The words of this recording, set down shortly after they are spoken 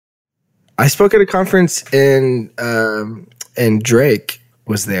I spoke at a conference and Drake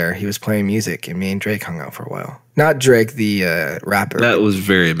was there. He was playing music, and me and Drake hung out for a while. Not Drake, the rapper. That was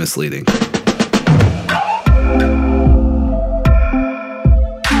very misleading.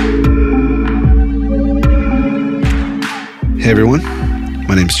 Hey everyone,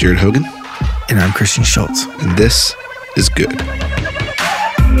 my name is Jared Hogan. And I'm Christian Schultz. And this is Good.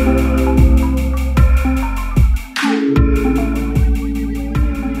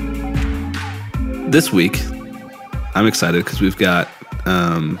 This week, I'm excited because we've got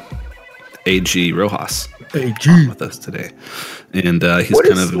A.G. Rojas with us today. And he's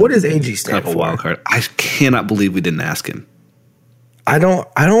what does A.G. stand for? A wild card. I cannot believe we didn't ask him. I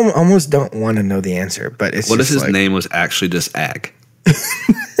almost don't want to know the answer, but it's what if his name was actually just Ag?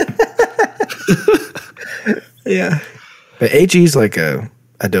 Yeah. But AG's like a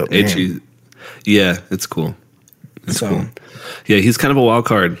dope name. AG, yeah, it's cool. It's cool. Yeah, he's kind of a wild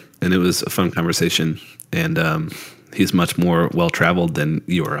card, and it was a fun conversation. And he's much more well-traveled than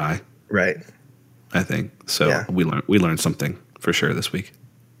you or I. Right. I think. So yeah. we learned something for sure this week.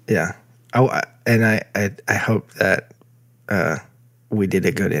 Yeah. And I hope that we did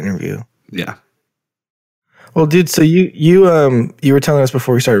a good interview. Yeah. Well, dude, so you were telling us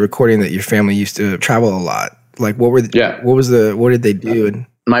before we started recording that your family used to travel a lot. Like, what did they do?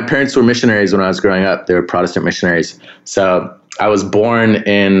 My parents were missionaries when I was growing up. They were Protestant missionaries. So I was born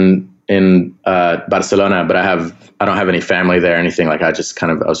in Barcelona, but I don't have any family there or anything. Like, I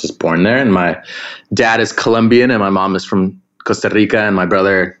was just born there. And my dad is Colombian and my mom is from Costa Rica, and my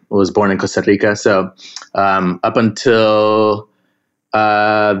brother was born in Costa Rica. So up until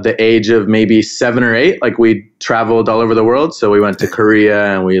the age of maybe 7 or 8, like, we traveled all over the world. So we went to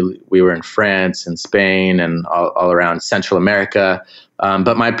Korea, and we were in France and Spain and all around Central America.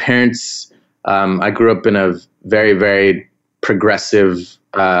 But my parents, I grew up in a very, very progressive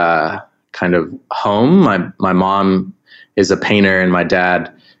kind of home. My mom is a painter and my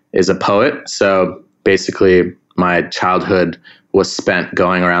dad is a poet. So basically my childhood was spent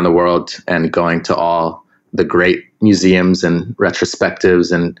going around the world and going to all the great museums and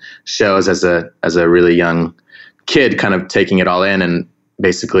retrospectives and shows as a really young kid, kind of taking it all in. And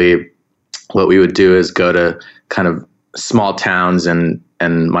basically what we would do is go to kind of small towns, and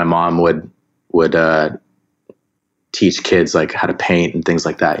my mom would teach kids like how to paint and things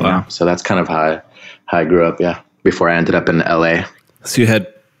like that. You know? So that's kind of how I grew up. Yeah. Before I ended up in LA. So you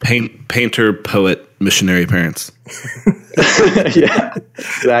had painter, poet, missionary parents. Yeah,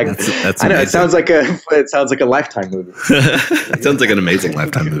 exactly. That's I know, it sounds like a Lifetime movie. It sounds like an amazing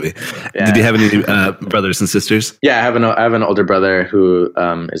Lifetime movie. Yeah. Did you have any brothers and sisters? Yeah, I have an older brother who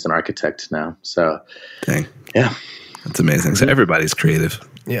is an architect now. So, dang, yeah, that's amazing. So everybody's creative.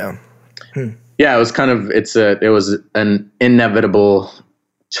 Yeah, yeah. It was it was an inevitable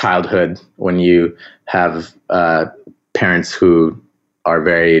childhood when you have parents who are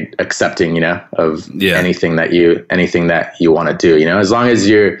very accepting, you know, of anything that you want to do, you know, as long as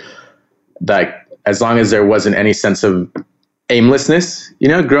there wasn't any sense of aimlessness, you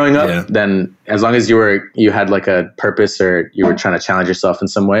know, growing up, then as long as you had like a purpose or you were trying to challenge yourself in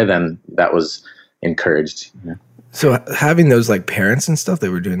some way, then that was encouraged. You know? So having those like parents and stuff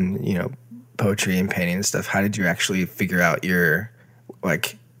that were doing, you know, poetry and painting and stuff, how did you actually figure out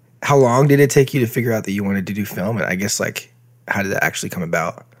how long did it take you to figure out that you wanted to do film? And I guess how did that actually come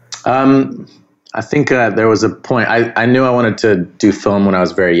about? I think there was a point. I knew I wanted to do film when I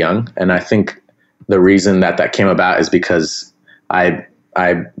was very young. And I think the reason that came about is because I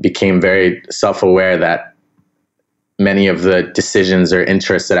became very self-aware that many of the decisions or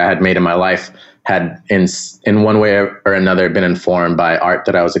interests that I had made in my life had in one way or another been informed by art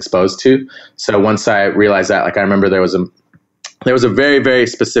that I was exposed to. So once I realized that, like, I remember there was a very, very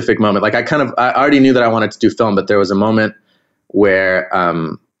specific moment. Like, I already knew that I wanted to do film, but there was a moment where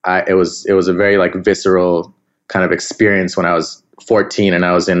it was a very like visceral kind of experience when I was 14 and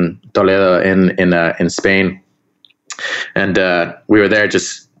I was in Toledo in Spain, and we were there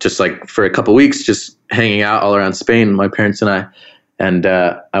just like for a couple of weeks, just hanging out all around Spain, my parents and I, and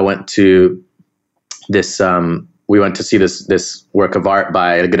I went to this. We went to see this work of art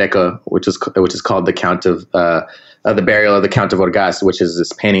by El Greco, which is called The Count of the Burial of the Count of Orgaz, which is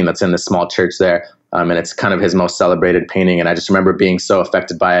this painting that's in this small church there. And it's kind of his most celebrated painting. And I just remember being so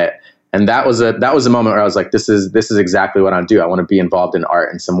affected by it. And that was a moment where I was like, this is exactly what I do. I want to be involved in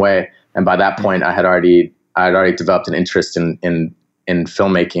art in some way. And by that point I had already developed an interest in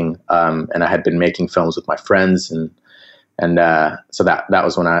filmmaking. And I had been making films with my friends. And so that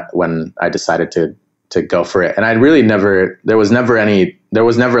was when I decided to go for it. And I really there was never any there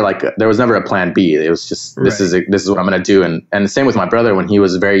was never a plan B. It was just, this is what I'm going to do. And the same with my brother. When he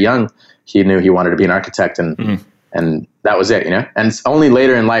was very young, he knew he wanted to be an architect, and that was it, And it's only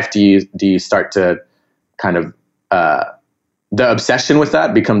later in life do you start to kind of, the obsession with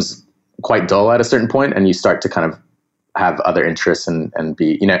that becomes quite dull at a certain point, and you start to kind of have other interests and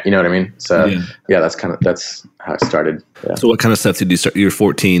be, you know what I mean? So that's how it started. Yeah. So what kind of stuff did you start? You were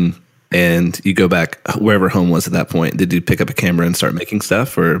 14 and you go back wherever home was at that point. Did you pick up a camera and start making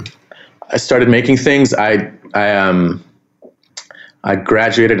stuff, or? I started making things. I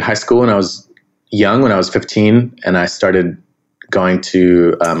graduated high school when I was young, when I was 15, and I started going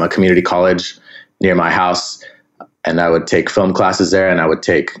to a community college near my house, and I would take film classes there, and I would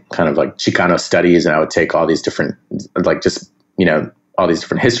take kind of like Chicano studies, and I would take all these different, like just, all these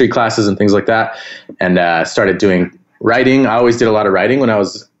different history classes and things like that, and started doing writing. I always did a lot of writing when I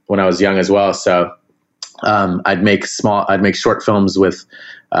was young as well. So I'd make short films with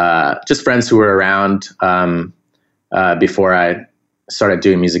just friends who were around before I started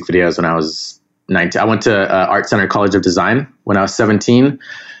doing music videos when I was 19. I went to Art Center College of Design when I was 17.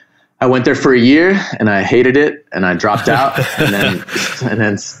 I went there for a year and I hated it, and I dropped out and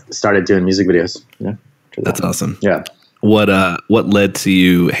then started doing music videos. Yeah, that's awesome. Yeah. What led to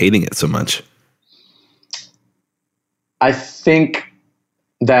you hating it so much? I think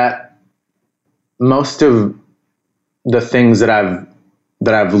that most of the things that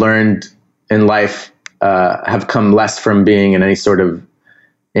I've learned in life have come less from being in any sort of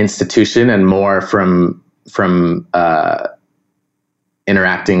institution and more from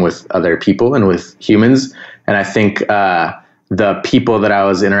interacting with other people and with humans. And I think the people that I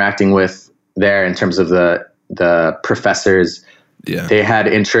was interacting with there, in terms of the professors, they had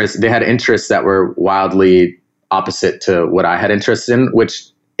interests that were wildly opposite to what I had interest in, which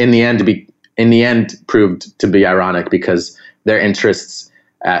in the end proved to be ironic, because their interests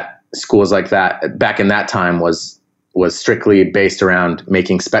at schools like that back in that time was strictly based around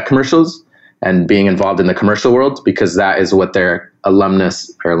making spec commercials and being involved in the commercial world, because that is what their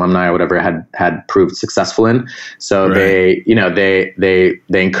alumnus or alumni or whatever had proved successful in. So they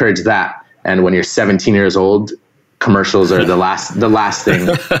encourage that. And when you're 17 years old, commercials are the last thing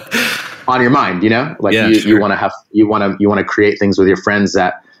on your mind, you want to create things with your friends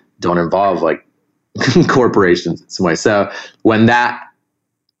that don't involve like corporations in some way. So when that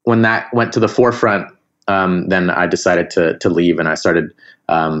went to the forefront, then I decided to leave, and I started,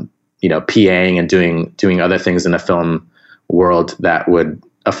 PAing and doing other things in the film world that would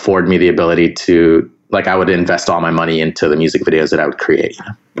afford me the ability to, like, I would invest all my money into the music videos that I would create.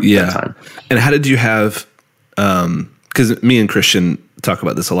 Yeah. And how did you have, because me and Christian talk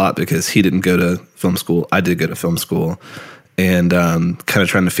about this a lot, because he didn't go to film school. I did go to film school, and kind of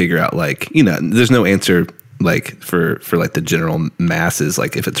trying to figure out, like, there's no answer like for like the general masses,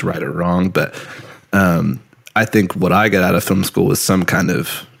 like if it's right or wrong. But I think what I got out of film school was some kind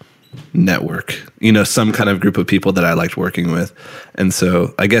of network, some kind of group of people that I liked working with. And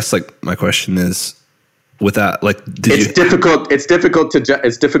so I guess, like, my question is, with that, like, it's difficult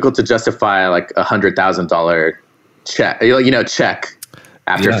to justify like $100,000 check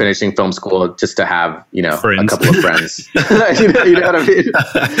after finishing film school just to have, a couple of friends. you know what I mean?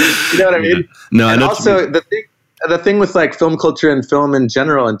 You know what I mean? No, and also the thing with like film culture and film in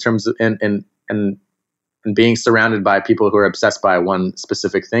general, in terms of and being surrounded by people who are obsessed by one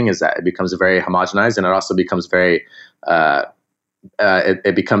specific thing, is that it becomes very homogenized, and it also becomes very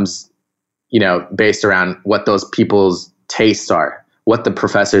it becomes based around what those people's tastes are, what the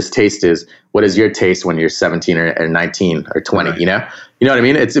professor's taste is. What is your taste when you're 17 or 19 or 20? Right. You know what I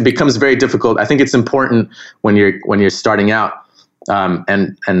mean? It becomes very difficult. I think it's important when you're starting out,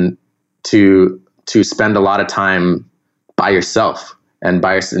 and to spend a lot of time by yourself and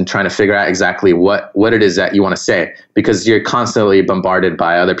trying to figure out exactly what it is that you want to say, because you're constantly bombarded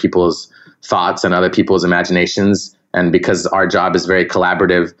by other people's thoughts and other people's imaginations. And because our job is very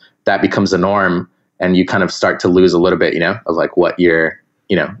collaborative, that becomes a norm, and you kind of start to lose a little bit, of like what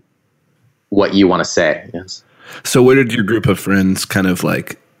what you want to say. Yes. So where did your group of friends kind of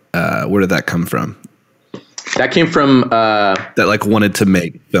like, where did that come from? That came from, that like wanted to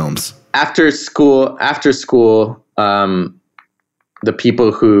make films after school, the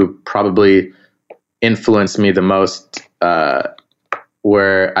people who probably influenced me the most,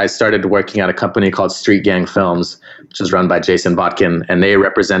 where I started working at a company called Street Gang Films, which was run by Jason Botkin. And they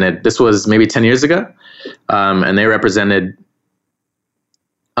represented, this was maybe 10 years ago. And they represented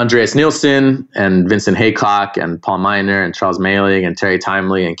Andreas Nielsen and Vincent Haycock and Paul Miner and Charles Mailing and Terry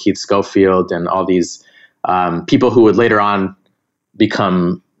Timely and Keith Schofield and all these people who would later on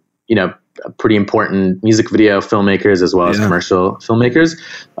become, pretty important music video filmmakers as well as commercial filmmakers.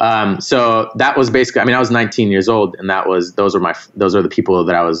 So that was basically, I mean, I was 19 years old, and those are the people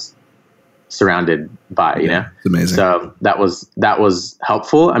that I was surrounded by, you know? It's amazing. So that was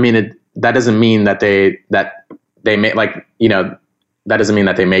helpful. I mean, that doesn't mean that they make, like, you know, that doesn't mean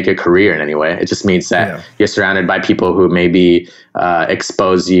that they make a career in any way. It just means that you're surrounded by people who maybe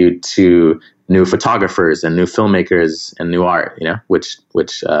expose you to new photographers and new filmmakers and new art, you know, which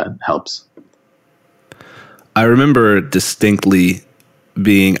helps. I remember distinctly I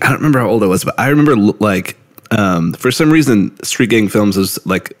don't remember how old I was, but I remember like, for some reason, Street Gang Films was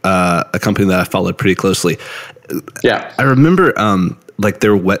like a company that I followed pretty closely. Yeah. I remember like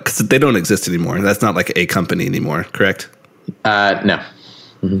their because they don't exist anymore. That's not like a company anymore, correct? No.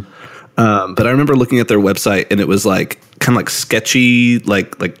 Mm-hmm. But I remember looking at their website, and it was like kind of like sketchy,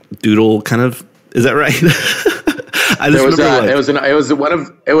 like doodle kind of. Is that right? I just remember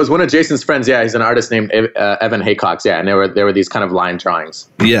it was one of Jason's friends. Yeah, he's an artist named Evan Haycox. Yeah, and there were these kind of line drawings.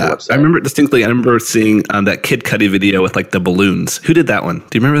 Yeah, I remember it distinctly. I remember seeing that Kid Cudi video with like the balloons. Who did that one?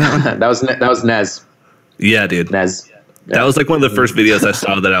 Do you remember that one? that was Nez. Yeah, dude. Nez. Yeah. That was like one of the first videos I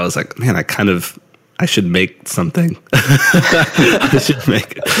saw that I was like, man, I should make something. I should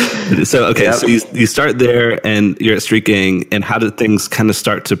make it. So, okay. Yep. So you start there and you're at Street Gang, and how did things kind of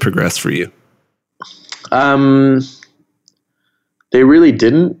start to progress for you? They really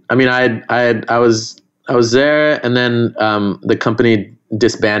didn't. I mean, I was there, and then, the company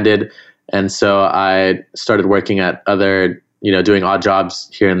disbanded. And so I started working at other, you know, doing odd jobs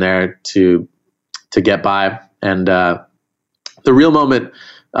here and there to get by. And, the real moment,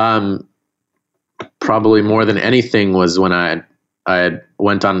 probably more than anything, was when I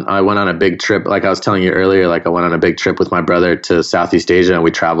went on a big trip. Like I was telling you earlier, like I went on a big trip with my brother to Southeast Asia, and we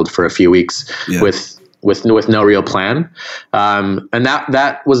traveled for a few weeks with no real plan. And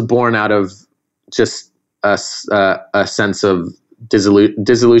that was born out of just a sense of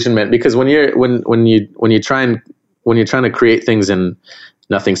disillusionment, because when you're trying to create things and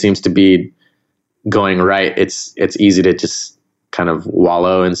nothing seems to be going right, it's easy to just kind of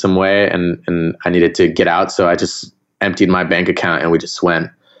wallow in some way, and I needed to get out. So I just emptied my bank account, and we just went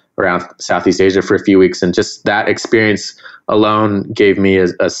around Southeast Asia for a few weeks. And just that experience alone gave me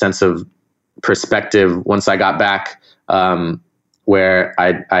a sense of perspective once I got back, where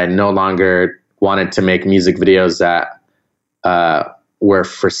I no longer wanted to make music videos that were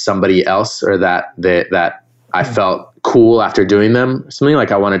for somebody else, or that I felt cool after doing them. Something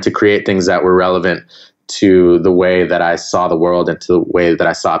like I wanted to create things that were relevant to the way that I saw the world and to the way that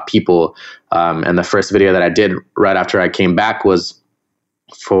I saw people. And the first video that I did right after I came back was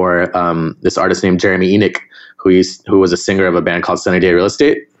for this artist named Jeremy Enoch, who was a singer of a band called Sunny Day Real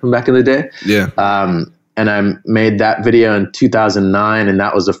Estate from back in the day. Yeah. And I made that video in 2009, and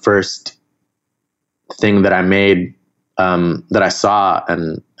that was the first thing that I made that I saw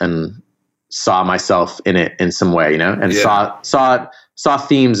and saw myself in it in some way, you know, and saw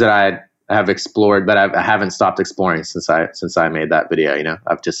themes that I have explored, but I haven't stopped exploring since I made that video. You know,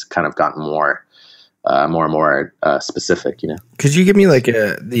 I've just kind of gotten more and more specific. You know, could you give me like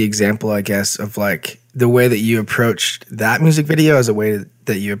the example, I guess, of like the way that you approached that music video as a way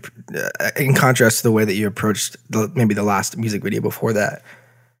that you, in contrast to the way that you approached maybe the last music video before that?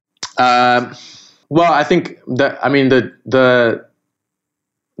 Well, I think the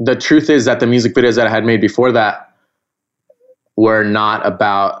truth is that the music videos that I had made before that were not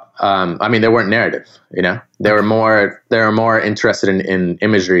about, they weren't narrative, you know, they were more interested in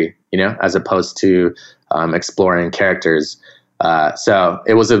imagery, you know, as opposed to, exploring characters. So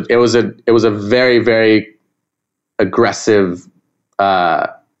it was a very, very aggressive, kind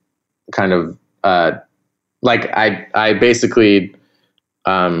of, like I basically,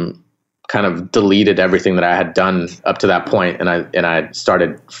 kind of deleted everything that I had done up to that point, and I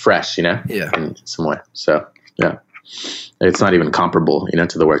started fresh, you know, in some way. So yeah. It's not even comparable, you know,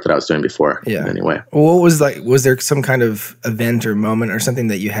 to the work that I was doing before. Yeah. Anyway. Well, what was there some kind of event or moment or something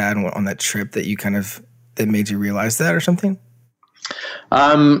that you had on that trip that you that made you realize that or something?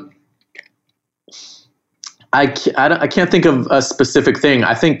 I can't think of a specific thing.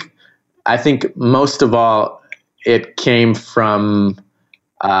 I think most of all it came from,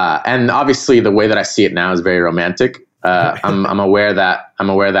 and obviously the way that I see it now is very romantic. I'm aware that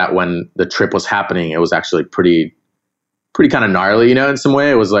when the trip was happening, it was actually pretty kind of gnarly, you know, in some way.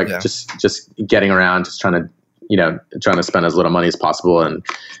 It was like just getting around, just trying to spend as little money as possible and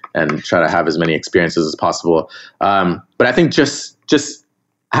try to have as many experiences as possible. But I think just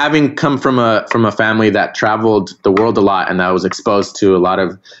having come from a family that traveled the world a lot and that was exposed to a lot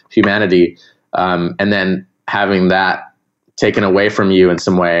of humanity, and then having that taken away from you in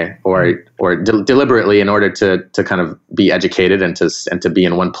some way, or deliberately in order to kind of be educated and to be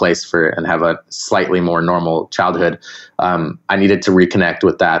in one place and have a slightly more normal childhood. I needed to reconnect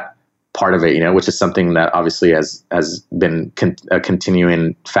with that part of it, which is something that obviously has been a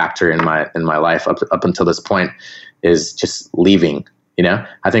continuing factor in my life up until this point, is just leaving.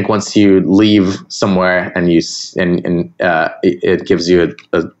 I think once you leave somewhere and it gives you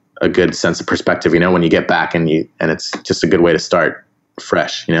a good sense of perspective, when you get back and it's just a good way to start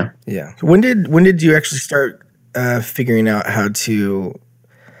fresh, Yeah. When did you actually start figuring out how to,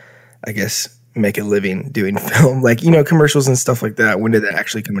 I guess, make a living doing film, like, commercials and stuff like that? When did that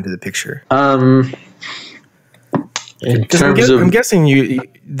actually come into the picture? I'm guessing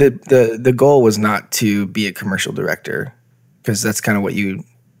the goal was not to be a commercial director, because that's kind of what you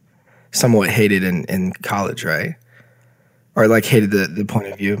somewhat hated in college, right? Or like hated the point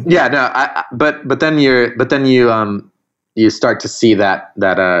of view. Yeah, no, but then you start to see that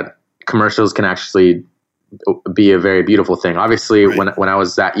commercials can actually be a very beautiful thing. Obviously, right. when I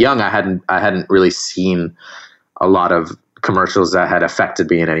was that young, I hadn't really seen a lot of commercials that had affected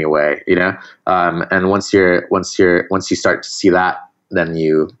me in any way, and once you start to see that, then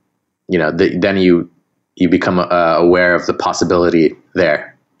you become aware of the possibility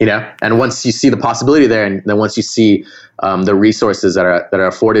there. And once you see the possibility there, and then once you see the resources that are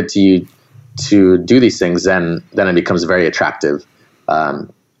afforded to you to do these things, then it becomes very attractive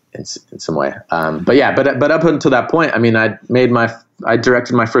in some way. But up until that point, I mean, I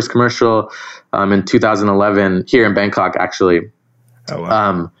directed my first commercial in 2011 here in Bangkok, actually. Oh,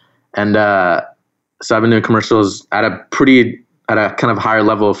 wow. So I've been doing commercials at a kind of higher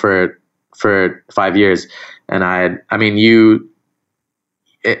level for 5 years, and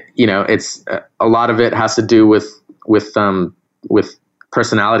it's a lot of it has to do with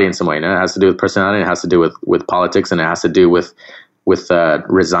personality in some way. It has to do with personality. It has to do with politics, and it has to do with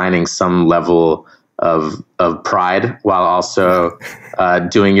resigning some level of pride while also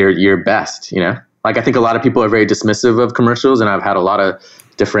doing your best. Like, I think a lot of people are very dismissive of commercials, and I've had a lot of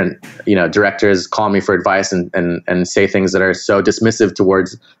different directors call me for advice and say things that are so dismissive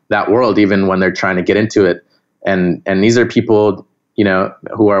towards that world, even when they're trying to get into it. And these are people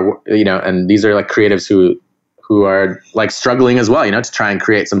who are, and these are like creatives who are like struggling as well, to try and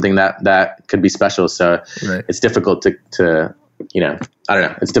create something that could be special. So right. It's difficult to I don't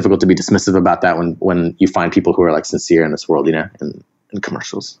know. It's difficult to be dismissive about that when you find people who are like sincere in this world, in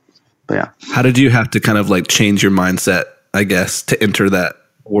commercials. But yeah. How did you have to kind of like change your mindset, I guess, to enter that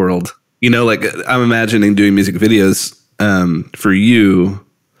world? Like I'm imagining doing music videos for you.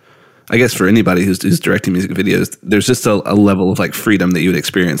 I guess for anybody who's directing music videos, there's just a level of like freedom that you would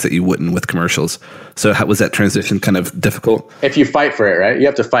experience that you wouldn't with commercials. So how was that transition kind of difficult? If you fight for it, right? You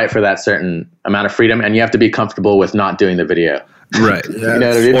have to fight for that certain amount of freedom, and you have to be comfortable with not doing the video. Right. You know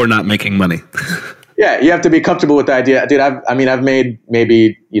what I mean? Or not making money. Yeah, you have to be comfortable with the idea. Dude, I've made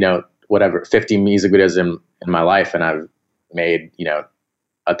maybe, 50 music videos in my life, and I've made,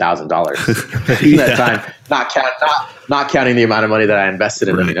 $1,000 in that time, not counting the amount of money that I invested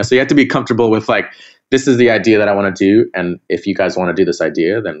in them. So you have to be comfortable with like, this is the idea that I want to do, and if you guys want to do this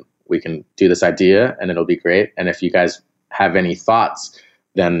idea, then we can do this idea, and it'll be great. And if you guys have any thoughts,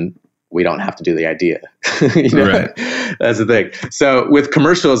 then we don't have to do the idea. Right. That's the thing. So with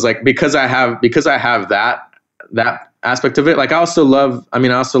commercials, like because I have that aspect of it, like I also love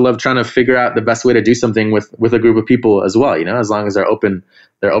trying to figure out the best way to do something with a group of people as well, as long as they're open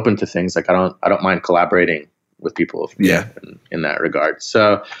to things. Like I don't mind collaborating with people in that regard.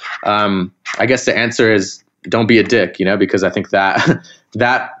 So I guess the answer is don't be a dick, because I think that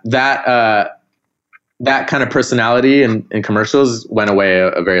kind of personality in commercials went away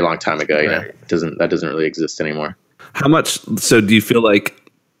a very long time ago. Right. That doesn't really exist anymore. How much? So do you feel like,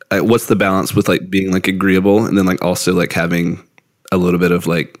 what's the balance with like being like agreeable and then like also like having a little bit of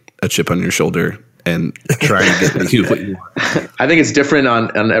like a chip on your shoulder and trying to get you what you want? I think it's different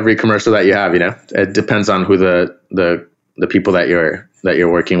on every commercial that you have. It depends on who the people that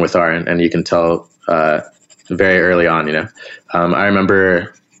you're working with are, and you can tell very early on. I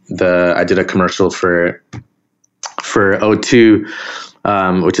remember I did a commercial for O2.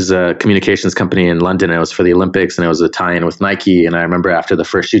 Which is a communications company in London. It was for the Olympics, and it was a tie-in with Nike. And I remember after the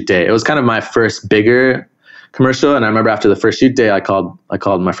first shoot day, it was kind of my first bigger commercial. And I remember after the first shoot day, I called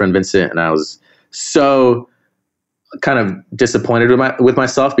my friend Vincent, and I was so kind of disappointed with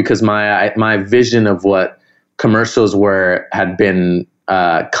myself because my vision of what commercials had been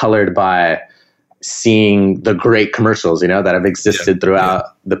colored by seeing the great commercials, that have existed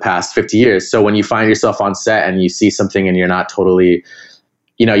throughout the past 50 years. So when you find yourself on set and you see something and you're not totally,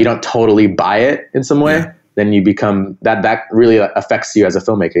 you don't totally buy it in some way, then you become that really affects you as a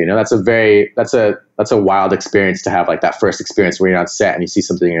filmmaker. You know, that's a wild experience to have, like that first experience where you're on set and you see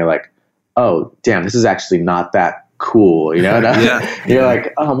something and you're like, oh damn, this is actually not that cool. You know, you're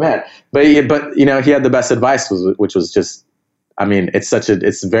like, oh man, but you know, he had the best advice, which was just, I mean,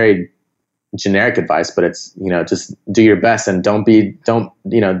 it's very generic advice, but it's, you know, just do your best and don't be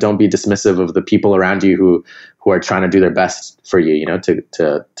dismissive of the people around you who are trying to do their best for you, you know,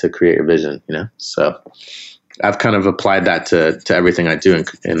 to create your vision, you know? So I've kind of applied that to everything I do in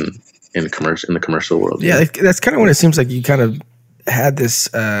the commercial world. Yeah. That's kind of when it seems like you kind of had this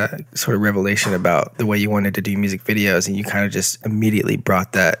sort of revelation about the way you wanted to do music videos, and you kind of just immediately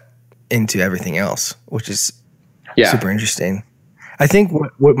brought that into everything else, which is super interesting. I think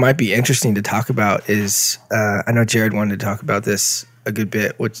what might be interesting to talk about is, I know Jared wanted to talk about this a good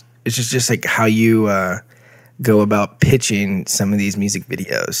bit, which is just like how you go about pitching some of these music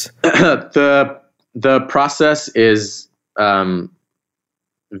videos. The process is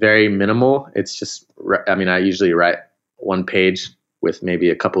very minimal. It's just, I mean, I usually write one page with maybe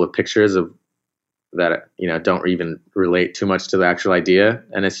a couple of pictures of that, you know, don't even relate too much to the actual idea.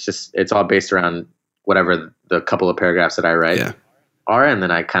 And it's all based around whatever the couple of paragraphs that I write are. And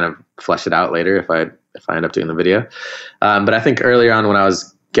then I kind of flesh it out later if I end up doing the video. But I think earlier on when I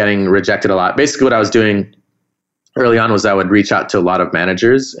was getting rejected a lot, basically what I was doing early on was I would reach out to a lot of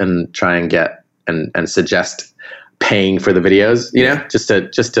managers and try and get and suggest paying for the videos, you know, just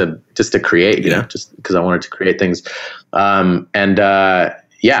to create, you know, just because I wanted to create things. I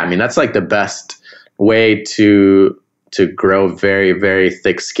mean, that's like the best way to grow very, very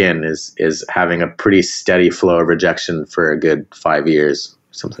thick skin is having a pretty steady flow of rejection for a good 5 years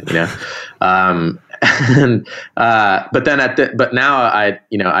or something, you know? But now I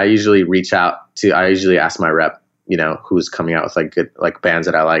usually I usually ask my rep, you know, who's coming out with like good, like bands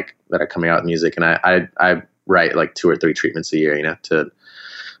that I like that are coming out with music. And I write like 2 or 3 treatments a year, you know, to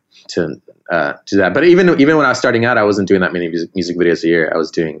do that. But even when I was starting out, I wasn't doing that many music videos a year. I was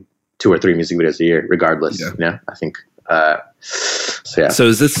doing 2 or 3 music videos a year, regardless. You know, I think, so yeah. So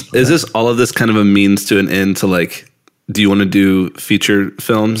is this all of this kind of a means to an end to like, do you want to do feature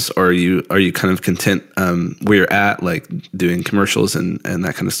films, or are you kind of content where you're at, like doing commercials and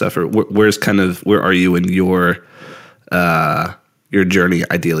that kind of stuff, or where are you in your journey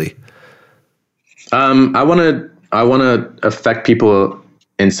ideally? I want to affect people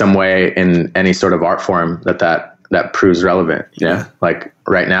in some way in any sort of art form that proves relevant. Yeah. Like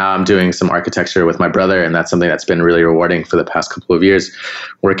right now I'm doing some architecture with my brother, and that's something that's been really rewarding for the past couple of years,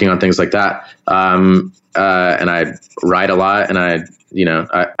 working on things like that. And I write a lot, and I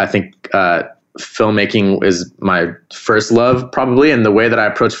think filmmaking is my first love probably. And the way that I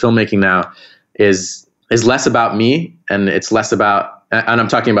approach filmmaking now is less about me, and it's less about, and I'm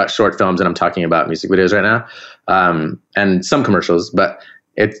talking about short films, and I'm talking about music videos right now, and some commercials, but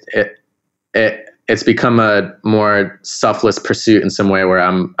it's become a more selfless pursuit in some way, where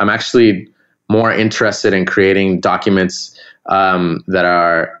I'm actually more interested in creating documents that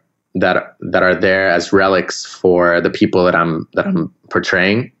are there as relics for the people that I'm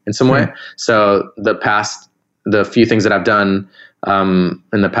portraying in some way. So the few things that I've done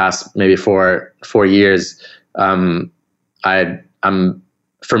in the past maybe 4 years, for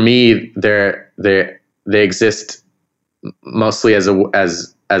me they exist mostly as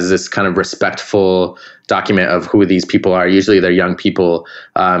this kind of respectful document of who these people are. Usually they're young people,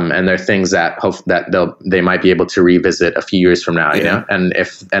 and they're things that they might be able to revisit a few years from now, you know? And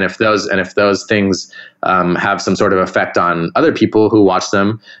if those things have some sort of effect on other people who watch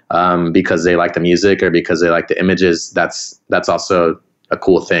them because they like the music or because they like the images, that's also a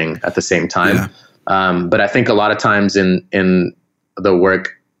cool thing at the same time. But I think a lot of times in the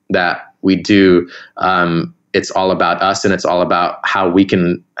work that we do, it's all about us, and it's all about how we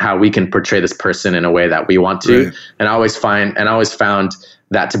can portray this person in a way that we want to. Right. And I always found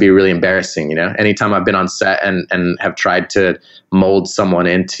that to be really embarrassing. You know, anytime I've been on set and have tried to mold someone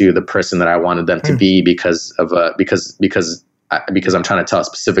into the person that I wanted them to be because I'm trying to tell a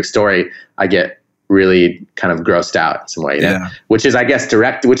specific story, I get really kind of grossed out in some way, you know, which I guess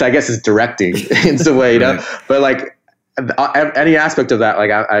is directing in some way, you know, but like any aspect of that, like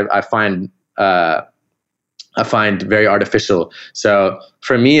I find very artificial. So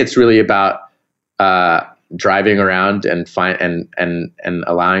for me, it's really about driving around and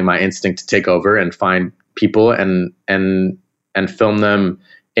allowing my instinct to take over and find people and film them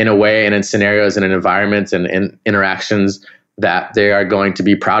in a way and in scenarios and in environments and in interactions that they are going to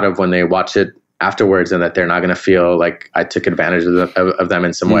be proud of when they watch it afterwards, and that they're not going to feel like I took advantage of them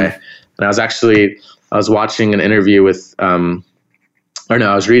in some way. And I was watching an interview with or no,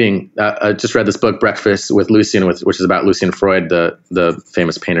 I was reading. I just read this book, Breakfast with Lucian, which is about Lucian Freud, the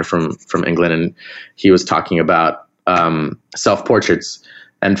famous painter from England, and he was talking about self portraits,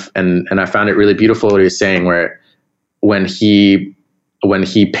 and I found it really beautiful what he was saying, where when he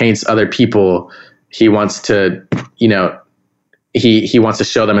paints other people, he wants to, you know, he wants to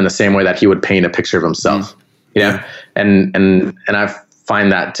show them in the same way that he would paint a picture of himself, you know, and I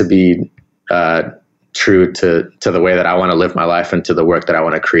find that to be true to the way that I want to live my life and to the work that I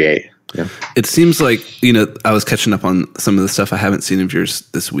want to create. Yeah. It seems like, you know, I was catching up on some of the stuff I haven't seen of yours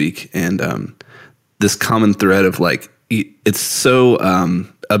this week, and this common thread of like, it's so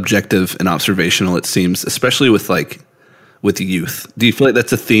objective and observational, it seems, especially with youth. Do you feel like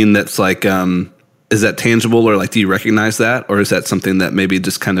that's a theme that's like, is that tangible, or like, do you recognize that? Or is that something that maybe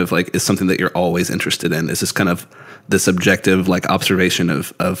just kind of like is something that you're always interested in? Is this kind of this objective like observation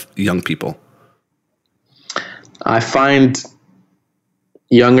of young people? I find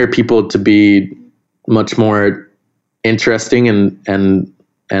younger people to be much more interesting and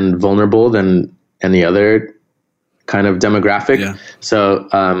vulnerable than any other kind of demographic. Yeah. So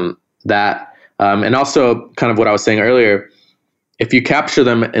and also kind of what I was saying earlier, if you capture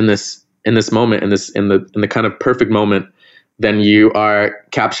them in this moment, in the kind of perfect moment, then you are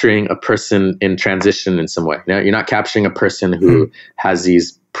capturing a person in transition in some way. Now, you're not capturing a person who has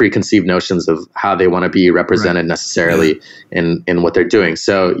these preconceived notions of how they want to be represented necessarily in what they're doing.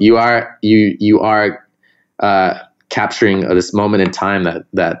 So you are capturing this moment in time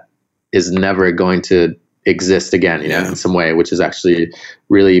that is never going to exist again, you know, in some way, which is actually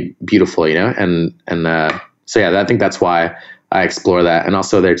really beautiful, you know, and so yeah, I think that's why I explore that. And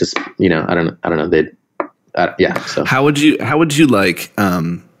also they're just, you know, I don't know. So how would you like,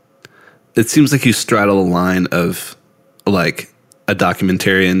 it seems like you straddle the line of like a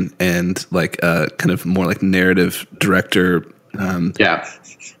documentarian and like a kind of more like narrative director. Do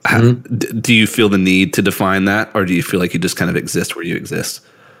you feel the need to define that, or do you feel like you just kind of exist where you exist?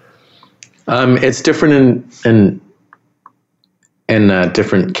 It's different in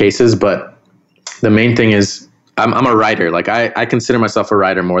different cases, but the main thing is I'm a writer. Like I consider myself a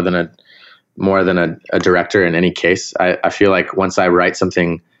writer more than a director in any case. I feel like once I write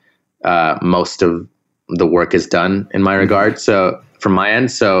something, most of the work is done in my regard. So from my end,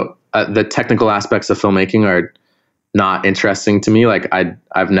 the technical aspects of filmmaking are not interesting to me. Like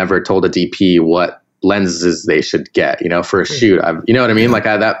I've never told a DP what lenses they should get, you know, for a shoot. You know what I mean? Like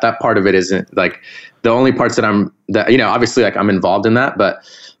that part of it isn't like the only parts that you know, obviously like I'm involved in that, but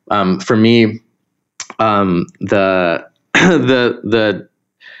for me, the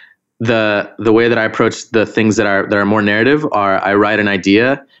way that I approach the things that are more narrative are I write an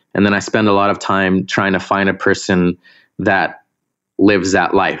idea and then I spend a lot of time trying to find a person that lives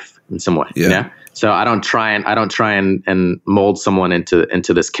that life in some way. Yeah. You know? So I don't try and mold someone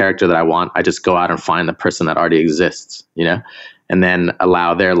into this character that I want. I just go out and find the person that already exists, you know, and then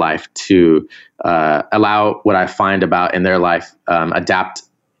allow their life to allow what I find about in their life, adapt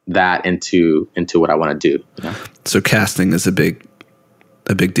that into what I want to do. You know? So casting is a big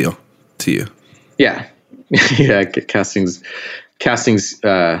deal to you. Yeah. Yeah. Casting's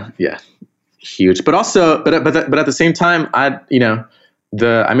huge, but also, but at the same time, I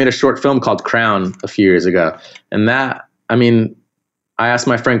made a short film called Crown a few years ago, and I asked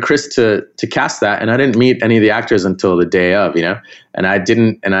my friend Chris to cast that, and I didn't meet any of the actors until the day of, you know, and I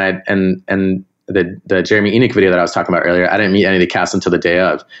didn't, and the Jeremy Enoch video that I was talking about earlier, I didn't meet any of the cast until the day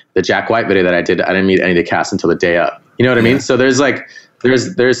of. The Jack White video that I did, I didn't meet any of the cast until the day of. You know what I mean? So there's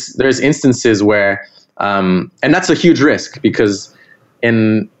instances where, and that's a huge risk because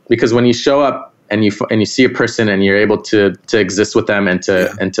when you show up and you see a person and you're able to exist with them and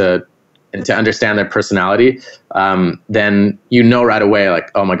to understand their personality, then you know right away, like,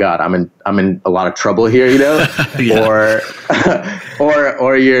 oh my God, I'm in a lot of trouble here, you know,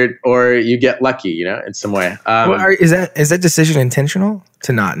 or you get lucky, you know, in some way. Is that decision intentional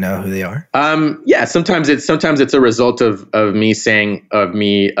to not know who they are? Yeah, sometimes it's a result of me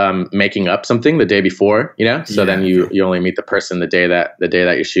making up something the day before, you know. So then you only meet the person the day that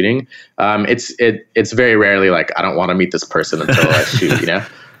you're shooting. It's very rarely like I don't want to meet this person until I shoot, you know.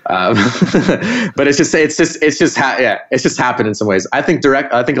 But it's just happened in some ways. I think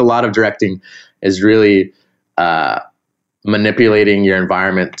a lot of directing is really manipulating your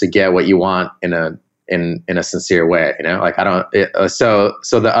environment to get what you want in a sincere way, you know. Like so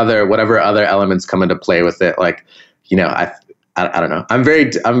the other whatever other elements come into play with it, like, you know, I don't know. I'm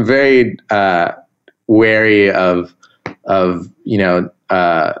very wary of you know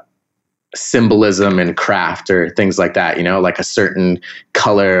symbolism in craft or things like that, you know, like a certain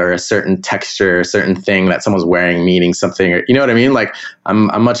color or a certain texture, or a certain thing that someone's wearing meaning something, or, you know what I mean? Like I'm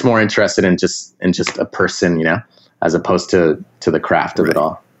much more interested in just a person, you know, as opposed to the craft of it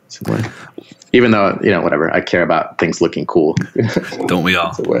all. Even though, you know, whatever, I care about things looking cool. Don't we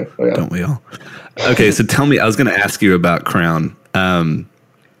all? Oh, yeah. Don't we all? Okay. So tell me, I was going to ask you about Crown.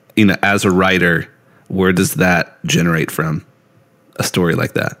 You know, as a writer, where does that generate from, a story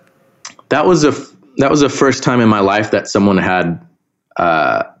like that? That was the first time in my life that someone had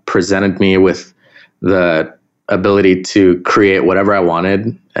presented me with the ability to create whatever I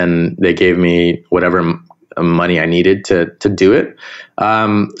wanted, and they gave me whatever money I needed to do it.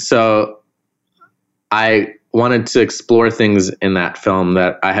 So I wanted to explore things in that film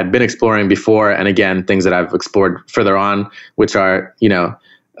that I had been exploring before, and again, things that I've explored further on, which are, you know,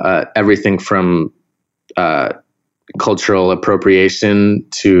 everything from cultural appropriation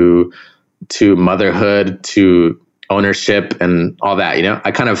to motherhood to ownership and all that. You know,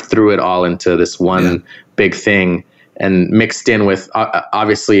 I kind of threw it all into this one big thing, and mixed in with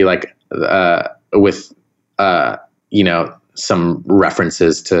obviously like with you know, some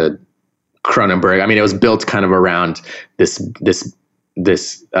references to Cronenberg. I mean, it was built kind of around this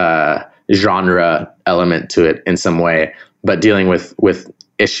genre element to it in some way, but dealing with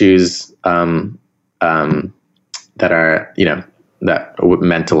issues that are, you know, that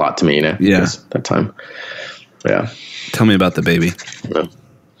meant a lot to me, you know, that time. Yeah. Tell me about the baby.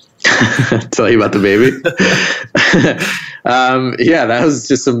 Tell you about the baby. Yeah, that was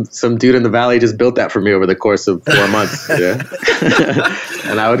just some dude in the valley just built that for me over the course of 4 months. Yeah.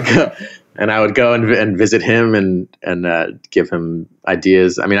 And I would go and visit him and give him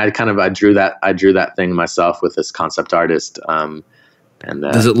ideas. I mean, I drew that thing myself with this concept artist. And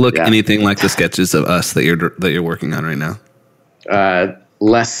does it look anything like the sketches of Us that you're working on right now?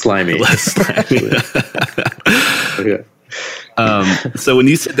 Less slimy. Yeah. So when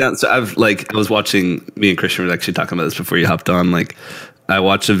you sit down, so I was watching, me and Christian were actually talking about this before you hopped on. Like, I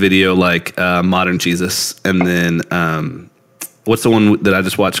watched a video like Modern Jesus, and then what's the one that I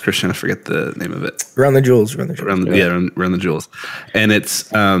just watched, Christian? I forget the name of it. Around the Jewels. Around the Jewels. And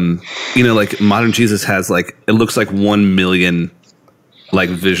it's you know, like Modern Jesus has like, it looks like 1 million like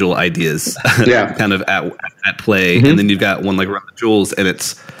visual ideas kind of at play. Mm-hmm. And then you've got one like Around the Jewels, and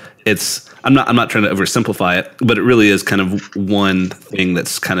it's I'm not trying to oversimplify it, but it really is kind of one thing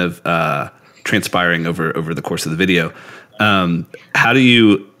that's kind of transpiring over the course of the video. How do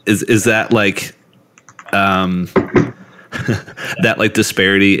you is that like that like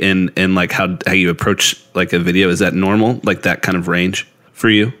disparity in like how you approach like a video, is that normal, like that kind of range for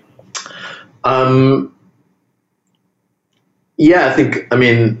you? Yeah,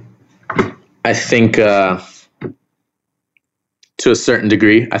 I think to a certain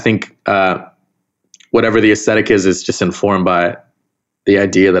degree, I think whatever the aesthetic is just informed by the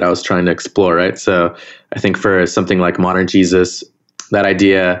idea that I was trying to explore, right? So I think for something like Modern Jesus, that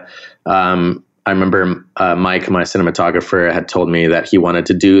idea, I remember Mike, my cinematographer, had told me that he wanted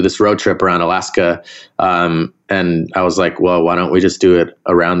to do this road trip around Alaska. And I was like, well, why don't we just do it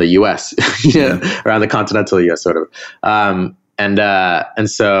around the US, around the continental US sort of. And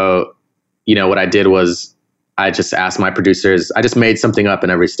so, you know, what I did was I just asked my producers, I just made something up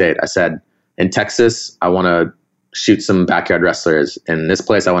in every state. I said, in Texas, I want to shoot some backyard wrestlers. In this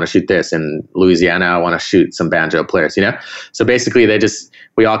place, I want to shoot this. In Louisiana, I want to shoot some banjo players, you know? So basically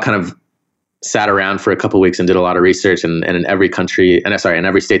we all kind of sat around for a couple of weeks and did a lot of research. And in every country, in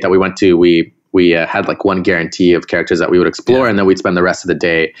every state that we went to, we had like one guarantee of characters that we would explore, and then we'd spend the rest of the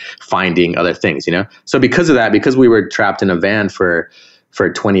day finding other things, you know? So because of that, because we were trapped in a van for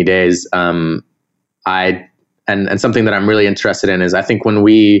 20 days, and something that I'm really interested in is I think when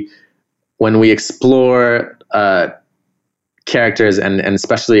we explore characters and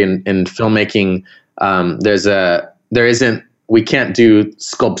especially in filmmaking, we can't do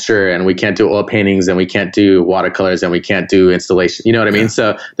sculpture, and we can't do oil paintings, and we can't do watercolors, and we can't do installation. You know what I mean?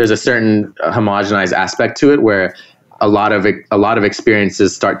 So there's a certain homogenized aspect to it where a lot of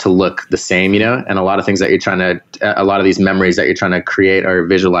experiences start to look the same, you know, and a lot of things that a lot of these memories that you're trying to create or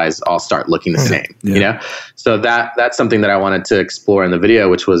visualize all start looking the same, you know? So that's something that I wanted to explore in the video,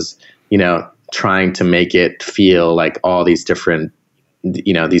 which was, you know, trying to make it feel like all these different,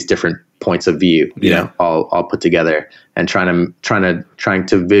 you know, these different points of view, you know, all put together, and trying to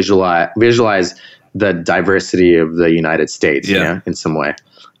visualize the diversity of the United States, you know, in some way.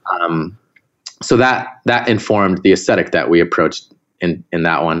 So that informed the aesthetic that we approached in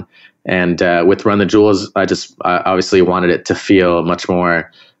that one. And with Run the Jewels, I obviously wanted it to feel much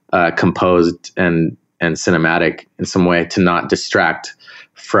more composed and and cinematic in some way to not distract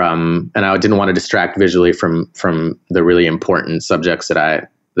from, and I didn't want to distract visually from the really important subjects that I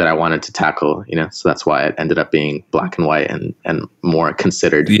wanted to tackle, you know. So that's why it ended up being black and white and more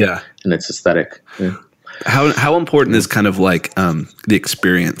considered in its aesthetic. Yeah. How important is kind of like the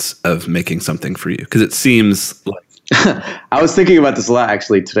experience of making something for you? Because it seems like I was thinking about this a lot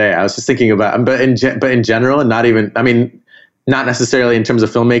actually today. I was just thinking about, but in general, and not even, I mean, not necessarily in terms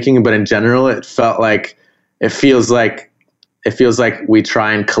of filmmaking, but in general, it feels like we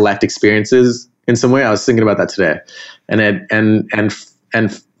try and collect experiences in some way. I was thinking about that today,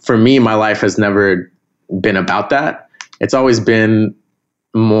 and for me, my life has never been about that. It's always been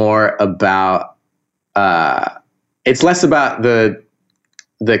more about, it's less about the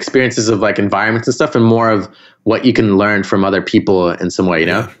experiences of like environments and stuff, and more of what you can learn from other people in some way, you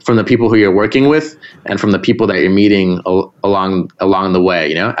know, from the people who you're working with and from the people that you're meeting along the way,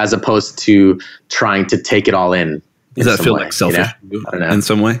 you know, as opposed to trying to take it all in. Does that feel like selfish I don't know. in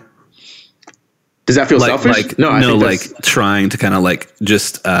some way? Does that feel selfish? No, like trying to kind of like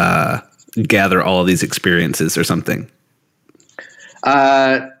just gather all of these experiences or something.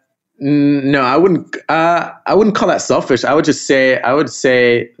 No, I wouldn't call that selfish. I would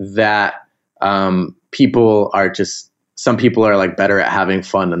say that people are just, some people are like better at having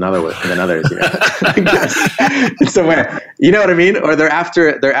fun than others, you know. I guess, in some way, you know what I mean? Or they're after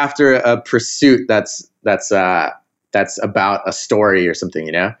a pursuit that's about a story or something,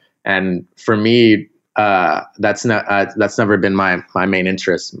 you know. And for me, that's never been my main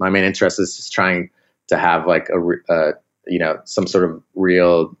interest. My main interest is just trying to have like you know, some sort of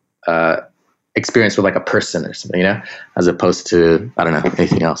real experience with like a person or something, you know, as opposed to, I don't know,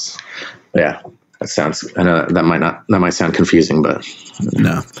 anything else. But yeah, I know that might sound confusing, but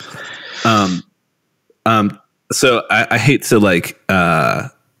no. So I hate to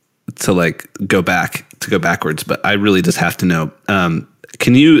go backwards, but I really just have to know,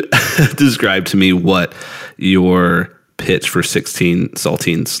 can you describe to me what your pitch for 16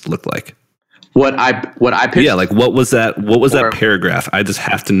 Saltines looked like? What I pitched? Yeah, like what was that paragraph? I just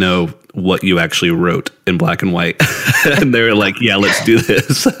have to know what you actually wrote in black and white. And they were like, yeah, let's do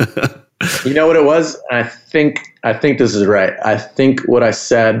this. You know what it was? I think this is right. I think what I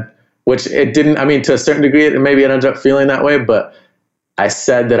said, which it didn't, I mean, to a certain degree, it maybe ended up feeling that way, but I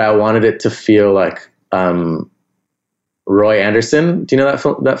said that I wanted it to feel like Roy Anderson. Do you know that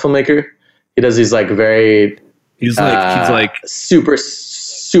filmmaker? He does these like he's like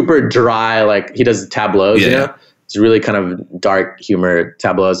super dry, like he does tableaus, you know? It's really kind of dark humor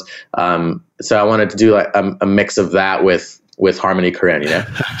tableaus. So I wanted to do like a mix of that with Harmony Korine, you know?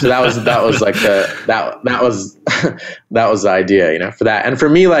 So that was like that was the idea, you know, for that. And for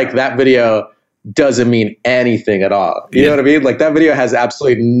me, like that video doesn't mean anything at all. You know what I mean? Like that video has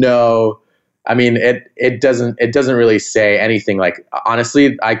absolutely no, I mean, it doesn't really say anything. Like,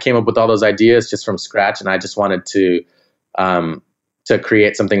 honestly, I came up with all those ideas just from scratch, and I just wanted to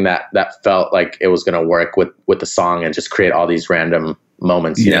create something that felt like it was going to work with the song, and just create all these random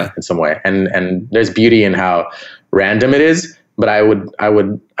moments, you know, in some way. And there's beauty in how random it is, but I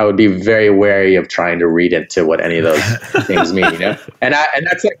would be very wary of trying to read into what any of those things mean, you know. And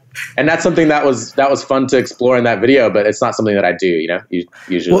that's something that was fun to explore in that video, but it's not something that I do, you know,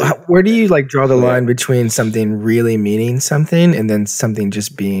 usually. Well, where do you like draw the line between something really meaning something and then something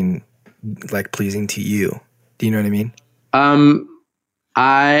just being like pleasing to you? Do you know what I mean?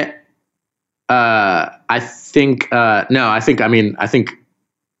 I think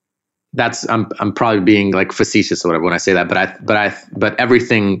that's, I'm probably being like facetious or whatever when I say that, but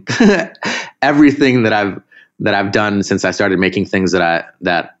everything, everything that I've done since I started making things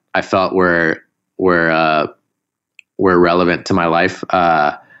that I felt were relevant to my life,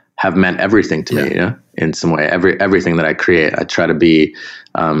 have meant everything to me, you know, in some way. Everything that I create, I try to be,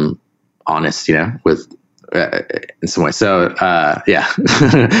 honest, you know, with, in some way. So, yeah,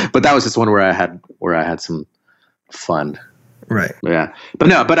 but that was just one where I had some fun. Right.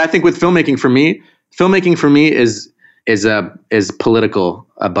 But I think with filmmaking for me is political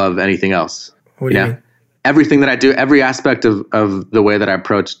above anything else. What do you mean? Everything that I do, every aspect of the way that I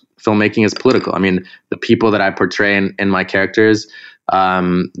approach filmmaking is political. I mean, the people that I portray in my characters,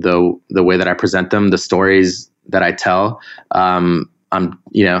 the way that I present them, the stories that I tell, I'm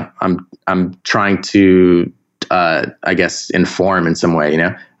trying to, I guess, inform in some way, you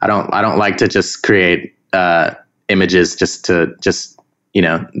know. I don't like to just create images just you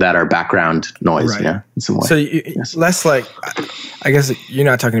know, that are background noise, right. You know, in some way. So less like, I guess you're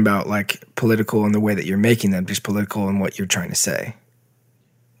not talking about like political in the way that you're making them, just political in what you're trying to say.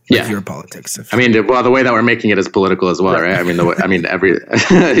 Yeah. your politics. I mean, well, the way that we're making it is political as well, right? I mean, but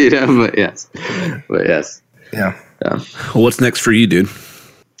yes. Yeah. Well, what's next for you, dude?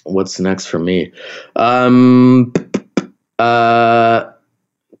 What's next for me?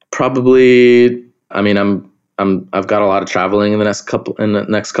 Probably. I mean, I've got a lot of traveling in the next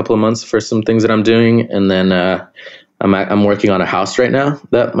couple of months for some things that I'm doing, and then I'm working on a house right now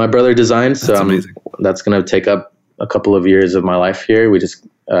that my brother designed. So that's going to take up a couple of years of my life here. Which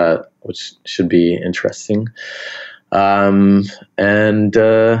should be interesting.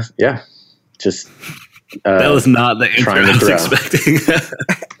 Just. That was not the answer I was expecting.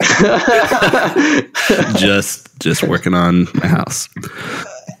 just working on a house.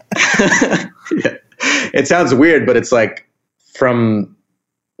 Yeah. It sounds weird, but it's like from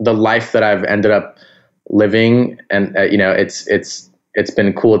the life that I've ended up living, and it's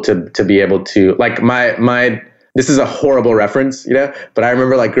been cool to be able to, like, my this is a horrible reference, but I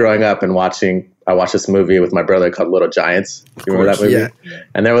remember like growing up and I watched this movie with my brother called Little Giants. You remember that movie? Yeah.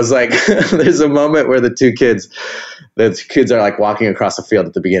 And there was like, there's a moment where the two kids are like walking across the field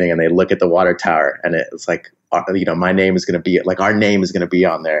at the beginning, and they look at the water tower, and it's like, my name is going to be, like, our name is going to be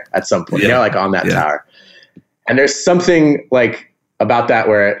on there at some point, like on that tower. And there's something like about that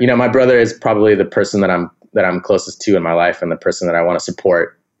where, my brother is probably the person that I'm closest to in my life, and the person that I want to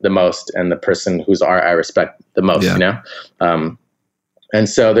support the most, and the person whose art I respect the most, and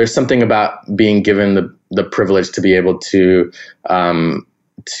so there's something about being given the privilege to be able to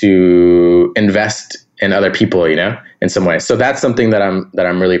invest in other people, in some way. So that's something that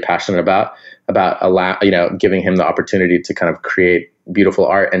I'm really passionate about giving him the opportunity to kind of create beautiful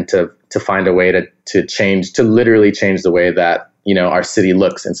art, and to find a way to literally change the way that, our city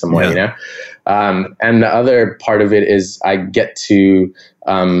looks in some way, and the other part of it is I get to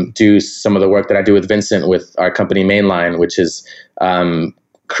do some of the work that I do with Vincent with our company Mainline, which is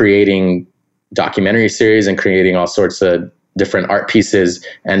creating documentary series and creating all sorts of different art pieces,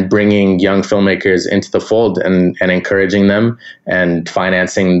 and bringing young filmmakers into the fold, and encouraging them and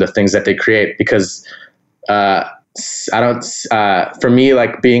financing the things that they create. Because for me,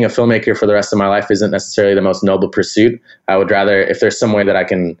 like, being a filmmaker for the rest of my life isn't necessarily the most noble pursuit. I would rather, if there's some way that I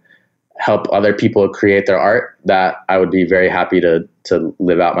can help other people create their art, that I would be very happy to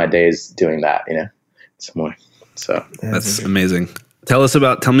live out my days doing that, some way. So that's amazing. Tell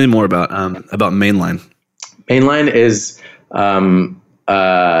me more about Mainline. Mainline is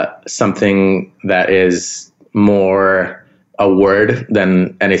something that is more a word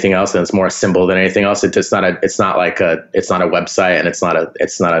than anything else, and it's more a symbol than anything else. It's not a website, and it's not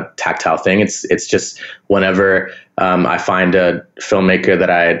a tactile thing. It's just whenever I find a filmmaker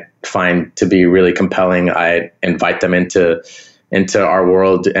that I find to be really compelling, I invite them into our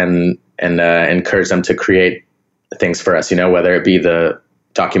world and encourage them to create things for us, whether it be the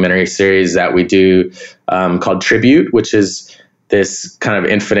documentary series that we do called Tribute, which is this kind of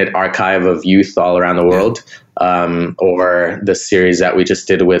infinite archive of youth all around the world, or the series that we just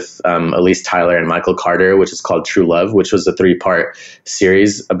did with Elise Tyler and Michael Carter, which is called True Love, which was a 3-part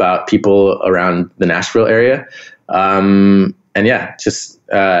series about people around the Nashville area. And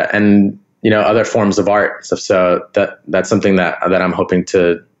other forms of art. So that's something that I'm hoping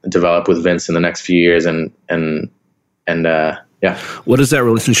to develop with Vince in the next few years. And What has that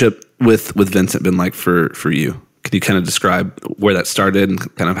relationship with Vincent been like for you? Can you kind of describe where that started and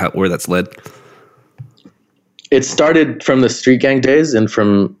kind of where that's led? It started from the Street Gang days, and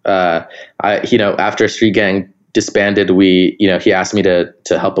from after Street Gang disbanded, he asked me to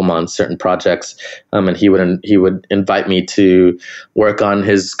help him on certain projects, and he would invite me to work on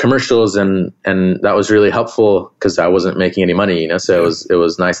his commercials, and that was really helpful because I wasn't making any money, so it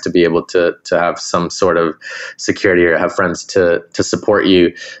was nice to be able to have some sort of security or have friends to support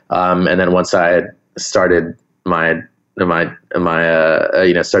you, and then once I had started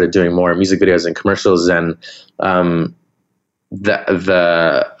started doing more music videos and commercials, and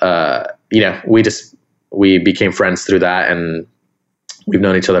we became friends through that, and we've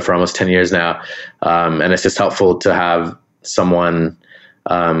known each other for almost 10 years now. And it's just helpful to have someone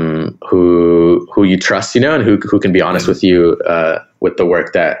who you trust, and who can be honest with you with the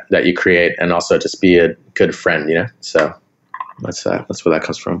work that you create, and also just be a good friend, So that's where that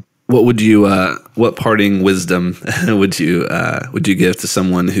comes from. What would you what parting wisdom would you give to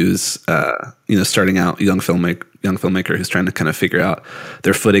someone who's starting out, young filmmaker who's trying to kind of figure out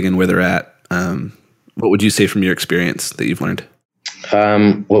their footing and where they're at? What would you say from your experience that you've learned?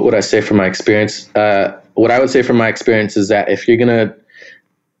 What would I say from my experience? What I would say from my experience is that if you're going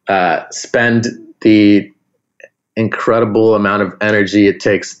to spend the incredible amount of energy it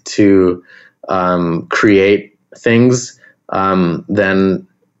takes to create things, then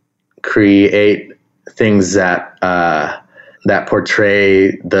create things that that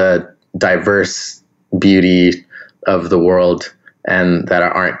portray the diverse beauty of the world and that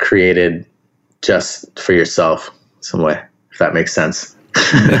aren't created just for yourself some way, if that makes sense.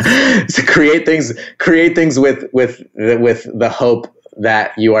 So create things with the hope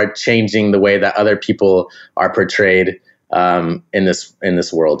that you are changing the way that other people are portrayed in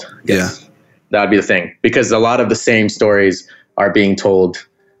this world. Yes. Yeah. That would be the thing, because a lot of the same stories are being told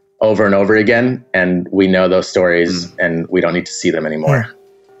over and over again, and we know those stories and we don't need to see them anymore.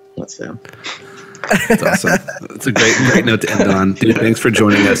 That's it. That's awesome. That's a great note to end on. Dude, thanks for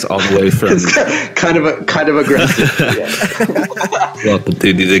joining us all the way from... It's kind of aggressive. Yeah. Well,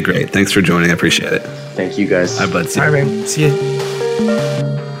 dude, you did great. Thanks for joining. I appreciate it. Thank you, guys. All right, bud. See you. All right, man. See you.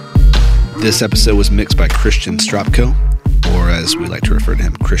 This episode was mixed by Christian Stropko, or as we like to refer to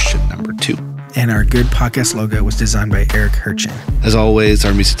him, Christian number 2. And our Good Podcast logo was designed by Eric Hirchin. As always,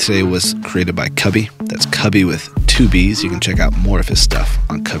 our music today was created by Cubby. That's Cubby with 2 B's. You can check out more of his stuff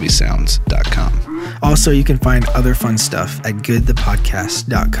on cubbysounds.com. Also, you can find other fun stuff at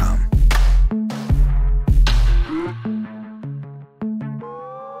goodthepodcast.com.